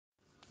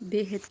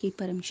बेहद की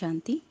परम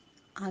शांति।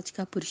 आज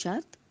का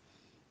पुरुषार्थ।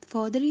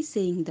 Father is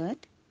saying that,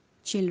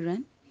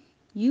 children,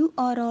 you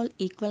are all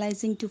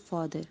equalizing to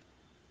Father,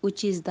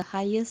 which is the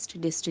highest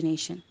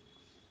destination.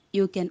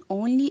 You can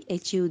only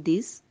achieve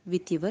this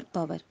with your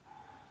power.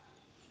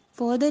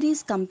 Father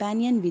is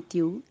companion with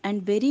you,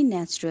 and very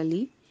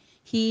naturally,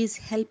 he is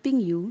helping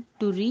you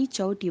to reach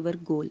out your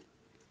goal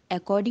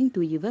according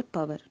to your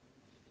power.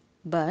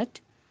 But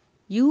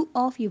you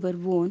of your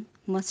own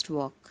must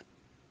walk.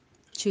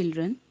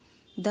 Children,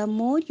 the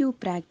more you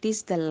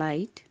practice the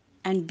light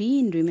and be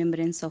in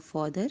remembrance of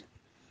Father,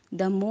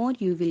 the more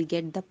you will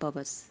get the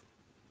powers.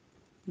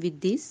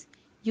 With this,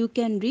 you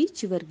can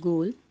reach your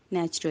goal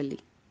naturally.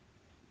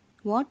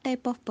 What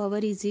type of power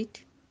is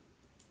it?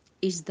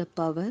 It's the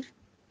power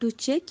to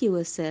check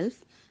yourself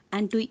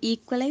and to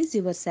equalize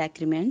your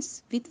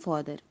sacraments with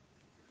Father.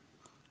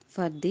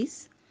 For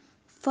this,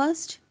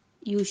 first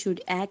you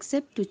should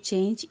accept to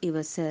change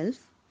yourself,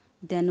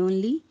 then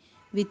only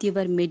with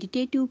your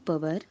meditative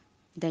power,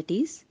 that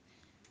is,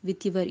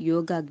 with your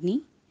yoga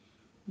agni,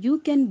 you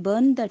can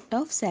burn the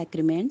tough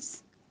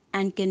sacraments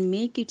and can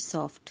make it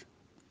soft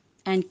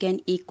and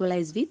can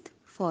equalize with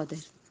Father.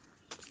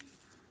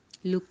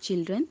 Look,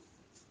 children,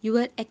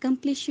 your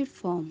accomplished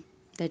form,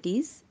 that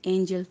is,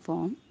 angel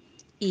form,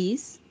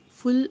 is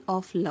full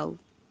of love.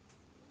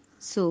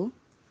 So,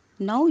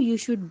 now you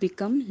should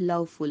become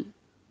loveful.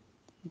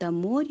 The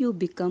more you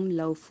become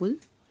loveful,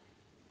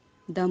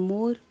 the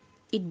more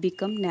it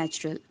becomes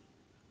natural.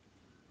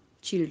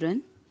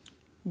 Children,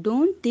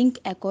 don't think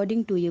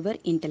according to your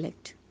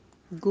intellect.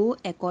 Go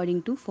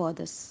according to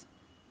Father's.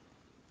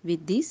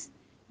 With this,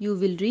 you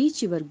will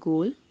reach your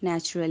goal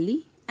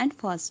naturally and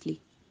fastly.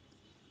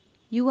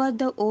 You are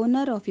the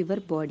owner of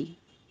your body.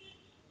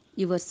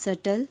 Your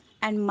subtle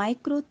and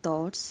micro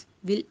thoughts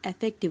will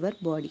affect your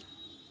body.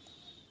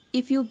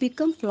 If you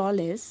become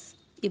flawless,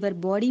 your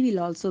body will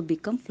also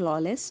become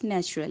flawless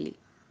naturally.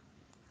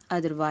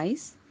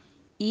 Otherwise,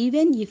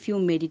 even if you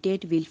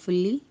meditate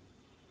willfully,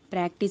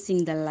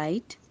 practicing the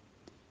light,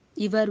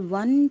 your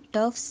one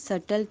tough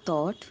subtle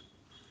thought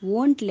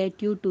won't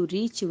let you to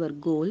reach your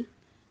goal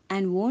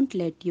and won't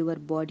let your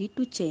body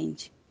to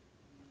change.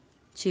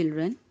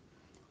 Children,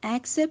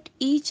 accept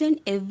each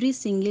and every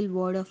single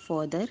word of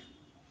Father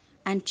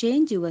and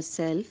change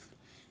yourself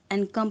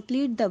and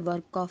complete the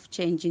work of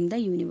changing the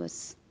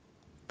universe.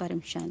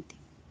 Param Shanti.